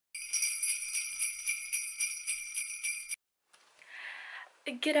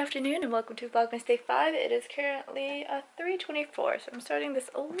Good afternoon and welcome to Vlogmas Day 5. It is currently 3:24, so I'm starting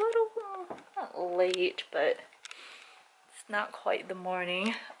this a little, not late, but it's not quite the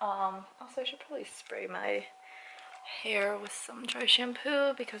morning. Also, I should probably spray my hair with some dry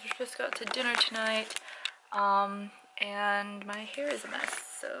shampoo because we're supposed to go out to dinner tonight. And my hair is a mess,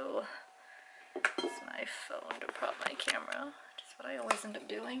 so it's my phone to prop my camera, which is what I always end up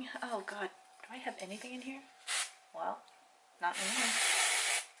doing. Oh god, do I have anything in here? Well, not in here.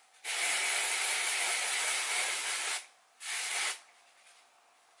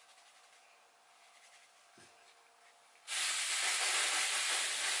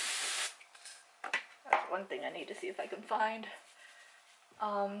 One thing I need to see if I can find.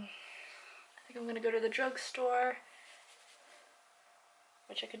 I think I'm gonna go to the drugstore,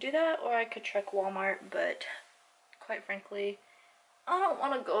 which I could do that, or I could check Walmart, but quite frankly, I don't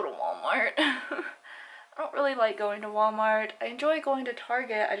want to go to Walmart. I don't really like going to Walmart. I enjoy going to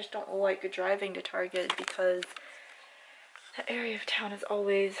Target, I just don't like driving to Target because that area of town is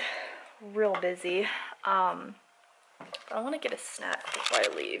always real busy. But I want to get a snack before I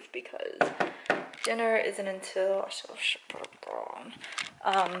leave because dinner isn't until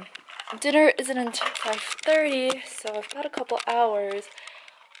dinner isn't until 5:30, so I've got a couple hours,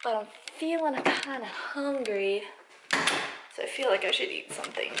 but I'm feeling kind of hungry, so I feel like I should eat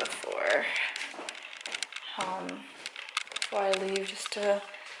something before I leave, just to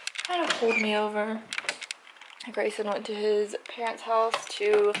kind of hold me over. Grayson went to his parents' house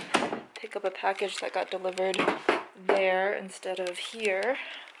to pick up a package that got delivered there instead of here.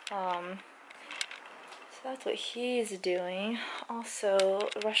 So that's what he's doing. Also,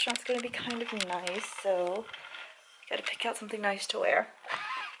 the restaurant's going to be kind of nice, so I gotta pick out something nice to wear.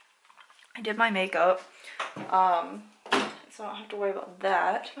 I did my makeup, so I don't have to worry about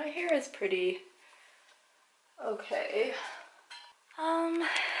that. My hair is pretty okay.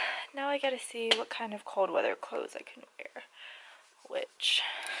 Now I gotta see what kind of cold weather clothes I can wear, which...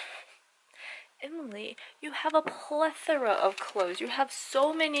 Emily, you have a plethora of clothes. You have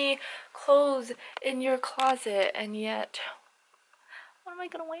so many clothes in your closet, and yet, what am I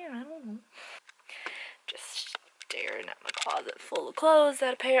gonna wear? I don't know. Just staring at my closet full of clothes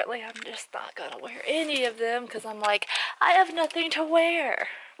that apparently I'm just not gonna wear any of them because I'm like, I have nothing to wear.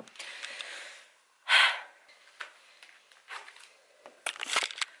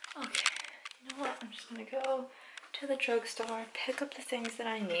 Okay, you know what? I'm just gonna go to the drugstore, pick up the things that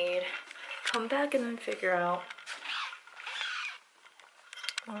I need, come back and then figure out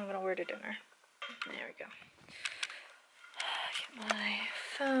what I'm gonna wear to dinner. There we go. Get my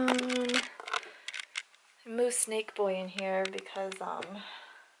phone. I moved Snake Boy in here because, I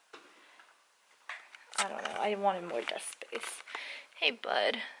don't know, I wanted more desk space. Hey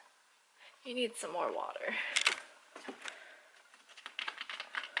bud, you need some more water.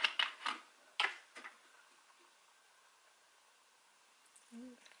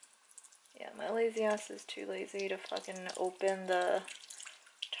 Yeah, my lazy ass is too lazy to fucking open the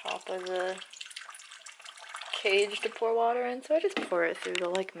top of the cage to pour water in, so I just pour it through the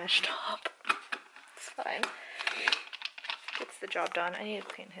like mesh top. It's fine. Gets the job done. I need to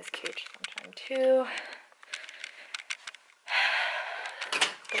clean his cage sometime too.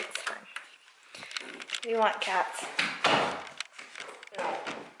 But it's fine. You want cats? No,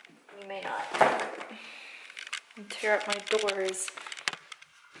 you may not. You tear up my doors.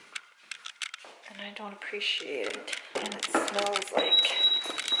 And I don't appreciate it. And it smells like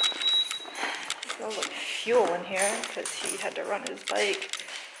fuel in here because he had to run his bike.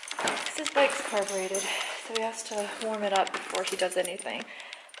 Because his bike's carbureted, so he has to warm it up before he does anything.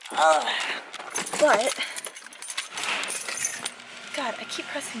 But God, I keep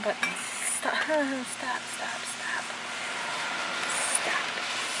pressing buttons. Stop, stop, stop, stop. Stop.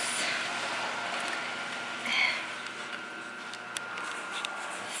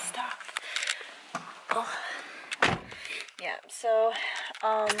 Stop. Oh. Yeah, so,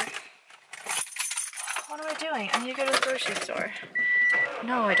 what am I doing? I need to go to the grocery store.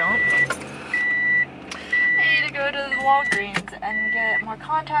 No, I don't. I need to go to the Walgreens and get more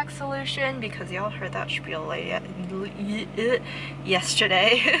contact solution because y'all heard that spiel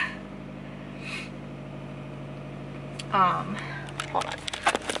yesterday. Hold on.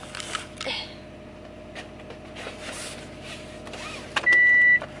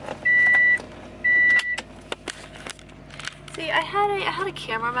 See, I had a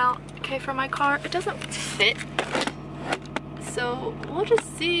camera mount, okay, for my car. It doesn't fit. So we'll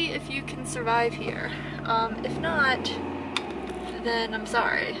just see if you can survive here. If not, then I'm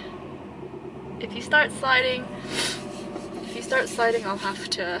sorry. If you start sliding, I'll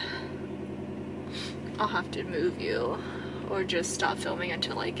have to move you or just stop filming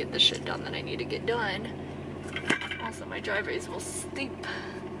until I get the shit done that I need to get done. Also, my driveway is a little steep,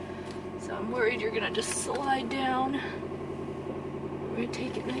 so I'm worried you're gonna just slide down. We're gonna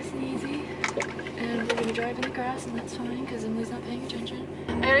take it nice and easy, and we're gonna drive in the grass, and that's fine because Emily's not paying attention.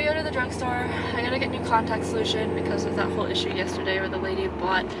 I gotta go to the drugstore. I gotta get new contact solution because of that whole issue yesterday where the lady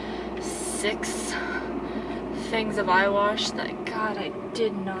bought 6 things of eye wash that, God, I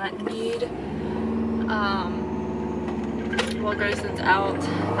did not need. Well, Grayson's out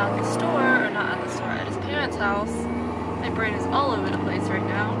at the store, or not at the store, at his parents' house. My brain is all over the place right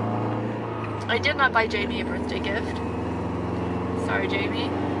now. I did not buy Jamie a birthday gift. Sorry, Jamie.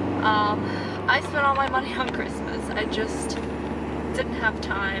 I spent all my money on Christmas. I just didn't have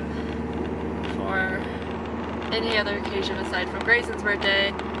time for any other occasion aside from Grayson's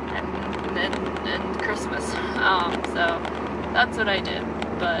birthday and Christmas. So that's what I did.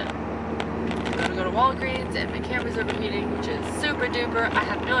 But I'm gonna go to Walgreens, and my camera's overheating, which is super duper. I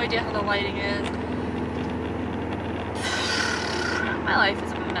have no idea how the lighting is. My life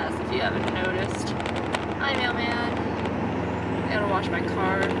is a mess if you haven't noticed. Hi, mailman. I gotta wash my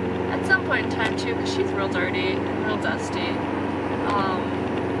car at some point in time too, because she's real dirty and real dusty.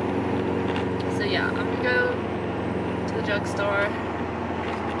 So yeah, I'm gonna go to the drugstore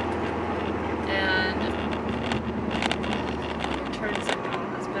and return signal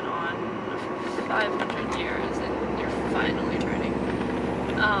has been on for 500 years, and you're finally turning.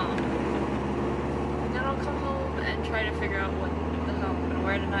 Then I'll come home and try to figure out what the hell I'm gonna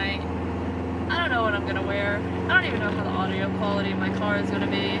wear tonight. I don't know what I'm gonna wear. I don't even know how the audio quality of my car is gonna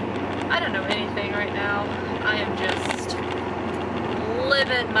be. I don't know anything right now. I am just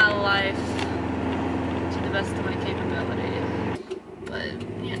living my life to the best of my capability. But,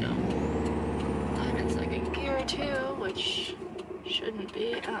 you know, I'm in second gear too, which shouldn't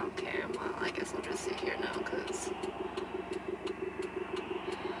be. I don't care. Well, I guess I'll just sit here now, because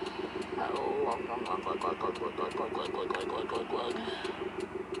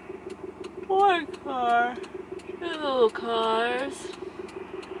one car, 2 cars,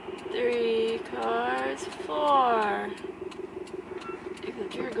 3 cars, 4.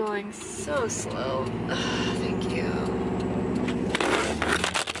 You're going so slow. Thank you.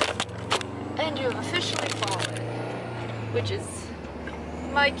 And you have officially fallen, which is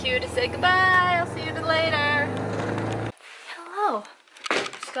my cue to say goodbye. I'll see you later. Hello.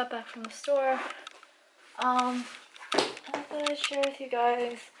 Just got back from the store. I thought I'd share with you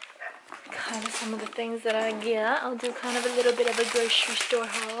guys kind of some of the things that I get. I'll do kind of a little bit of a grocery store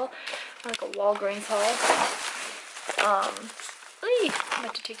haul, like a Walgreens haul. I'm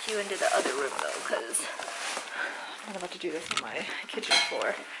about to take you into the other room though, because I'm not about to do this on my kitchen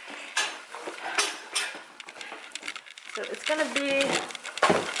floor. So it's gonna be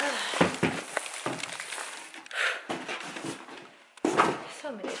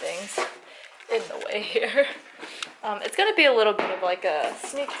so many things in the way here. It's gonna be a little bit of like a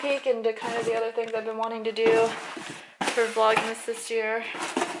sneak peek into kind of the other things I've been wanting to do for Vlogmas this year.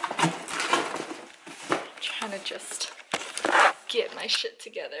 I'm trying to just get my shit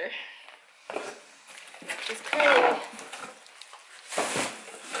together, which is clearly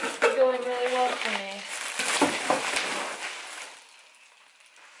going really well for me.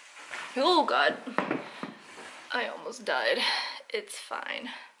 Oh God, I almost died. It's fine.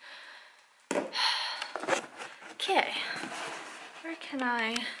 Okay, where can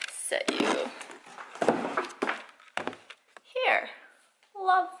I set you? Here.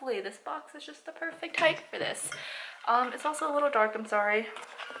 Lovely. This box is just the perfect height for this. It's also a little dark, I'm sorry.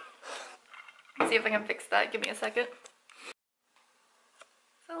 Let's see if I can fix that. Give me a second.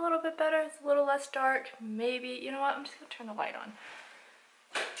 It's a little bit better. It's a little less dark. Maybe, you know what? I'm just gonna turn the light on.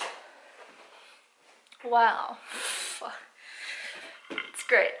 Wow. It's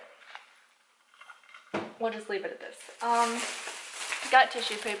great. We'll just leave it at this. Got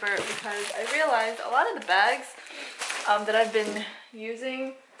tissue paper because I realized a lot of the bags that I've been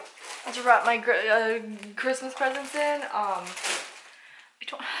using to wrap my Christmas presents in, I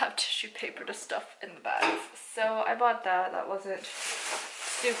don't have tissue paper to stuff in the bags. So I bought that. That wasn't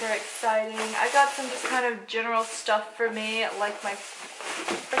super exciting. I got some just kind of general stuff for me, like my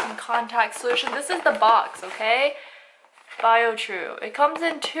freaking contact solution. This is the box, okay? BioTrue. It comes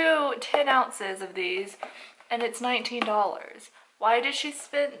in 2 10 ounces of these, and it's $19. Why did she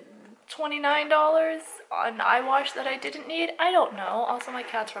spend $29 on eye wash that I didn't need? I don't know. Also, my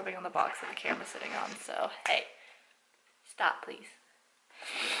cat's rubbing on the box that the camera's sitting on, so hey, stop please.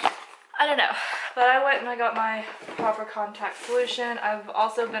 I don't know, but I went and I got my proper contact solution. I've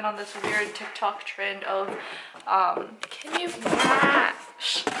also been on this weird TikTok trend of,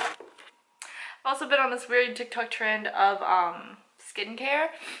 I've also been on this weird TikTok trend of skincare.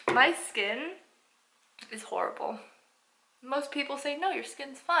 My skin is horrible. Most people say, no, your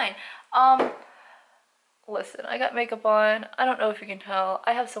skin's fine. Listen, I got makeup on. I don't know if you can tell.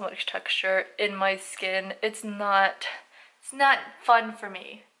 I have so much texture in my skin. It's not fun for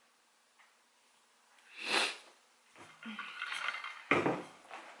me.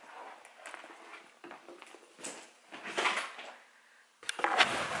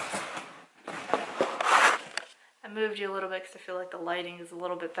 I moved you a little bit because I feel like the lighting is a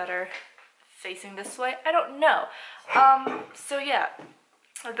little bit better facing this way. I don't know. So yeah,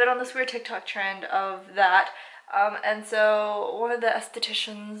 I've been on this weird TikTok trend of that. And so one of the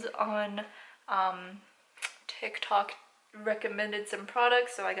estheticians on TikTok recommended some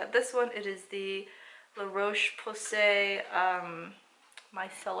products. So I got this one. It is the La Roche-Posay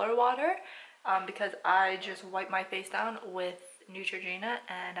micellar water because I just wipe my face down with Neutrogena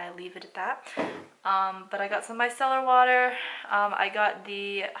and I leave it at that. But I got some micellar water. I got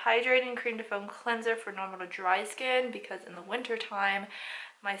the hydrating cream to foam cleanser for normal to dry skin because in the winter time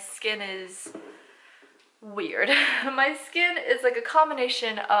my skin is weird. My skin is like a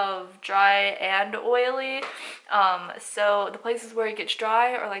combination of dry and oily. So the places where it gets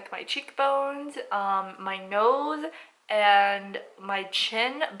dry are like my cheekbones, my nose, and my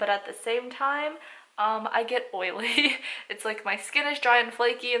chin, but at the same time I get oily. It's like my skin is dry and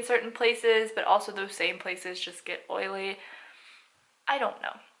flaky in certain places, but also those same places just get oily. I don't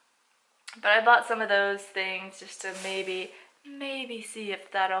know. But I bought some of those things just to maybe see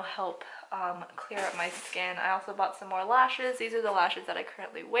if that'll help clear up my skin. I also bought some more lashes. These are the lashes that I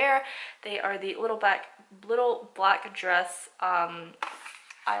currently wear. They are the little black dress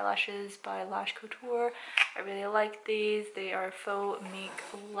eyelashes by Lash Couture. I really like these. They are faux mink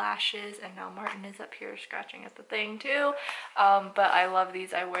lashes, and now Martin is up here scratching at the thing too. But I love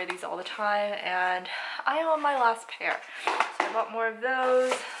these. I wear these all the time, and I am on my last pair. So I bought more of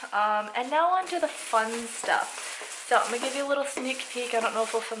those. And now on to the fun stuff. So I'm gonna give you a little sneak peek. I don't know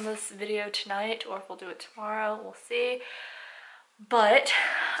if we'll film this video tonight or if we'll do it tomorrow. We'll see. But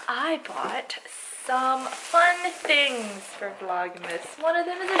I bought some fun things for Vlogmas. One of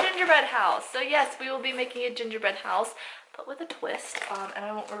them is a gingerbread house. So yes, we will be making a gingerbread house, but with a twist. And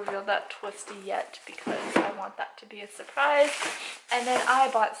I won't reveal that twist yet because I want that to be a surprise. And then I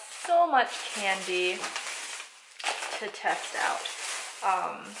bought so much candy to test out.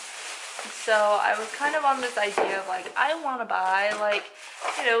 So I was kind of on this idea of like, I want to buy like,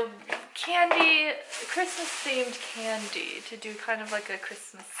 you know, candy, Christmas themed candy to do kind of like a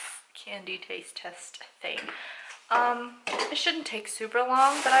Christmas candy taste test thing. It shouldn't take super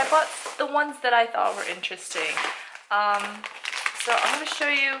long, but I bought the ones that I thought were interesting. So I'm going to show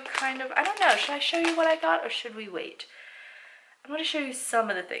you kind of, I don't know, should I show you what I got or should we wait? I'm going to show you some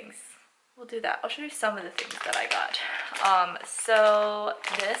of the things. We'll do that. I'll show you some of the things that I got. So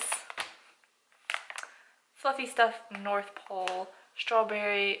this Fluffy Stuff North Pole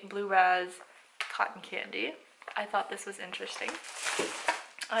Strawberry Blue Raz Cotton Candy. I thought this was interesting.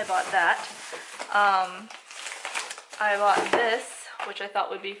 I bought that. I bought this, which I thought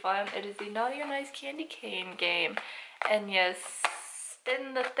would be fun. It is the Naughty or Nice Candy Cane game. And you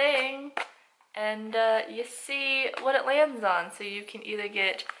spin the thing and you see what it lands on. So you can either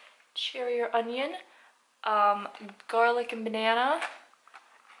get cherry or onion, garlic and banana,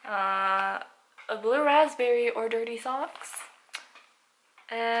 a blue raspberry or dirty socks.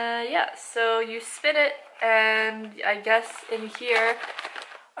 Yeah, so you spin it and I guess in here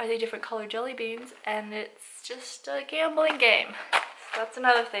are the different colored jelly beans and it's just a gambling game. So that's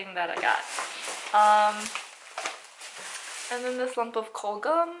another thing that I got. And then this lump of coal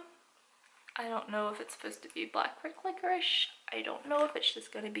gum. I don't know if it's supposed to be black licorice. I don't know if it's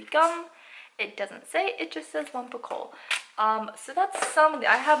just going to be gum. It doesn't say, it just says lump of coal. So that's some,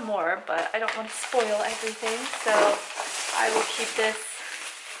 I have more, but I don't want to spoil everything, so I will keep this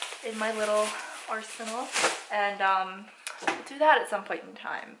in my little arsenal, and we'll do that at some point in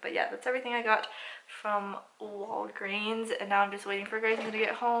time. But yeah, that's everything I got from Walgreens, and now I'm just waiting for Grayson to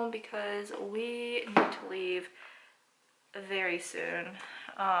get home because we need to leave very soon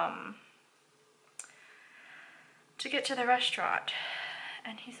to get to the restaurant,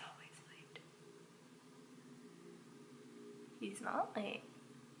 and he's always late. He's not late.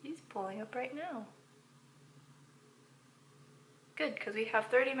 He's pulling up right now. Good, because we have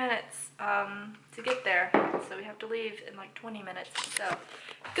 30 minutes to get there, so we have to leave in like 20 minutes, so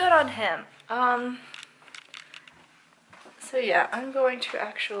good on him. So yeah, I'm going to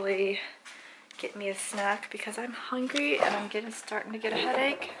actually get me a snack because I'm hungry and I'm starting to get a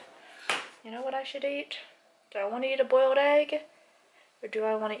headache. You know what I should eat? Do I want to eat a boiled egg or do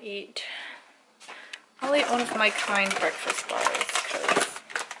I want to eat I'll eat one of my kind breakfast bars because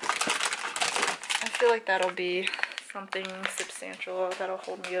I feel like that'll be something substantial that'll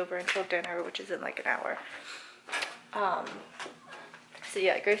hold me over until dinner, which is in like an hour. So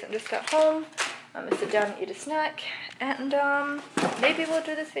yeah, Grayson just got home. I'm gonna sit down and eat a snack, and maybe we'll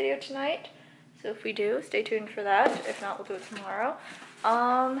do this video tonight. So if we do, stay tuned for that. If not, we'll do it tomorrow.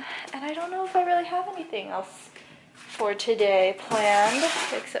 And I don't know if I really have anything else for today planned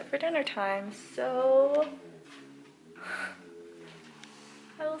except for dinner time. So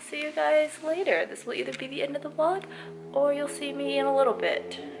I will see you guys later. This will either be the end of the vlog or you'll see me in a little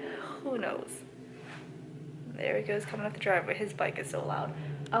bit. Who knows? There he goes coming up the driveway. His bike is so loud.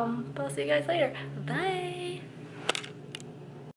 But I'll see you guys later. Bye!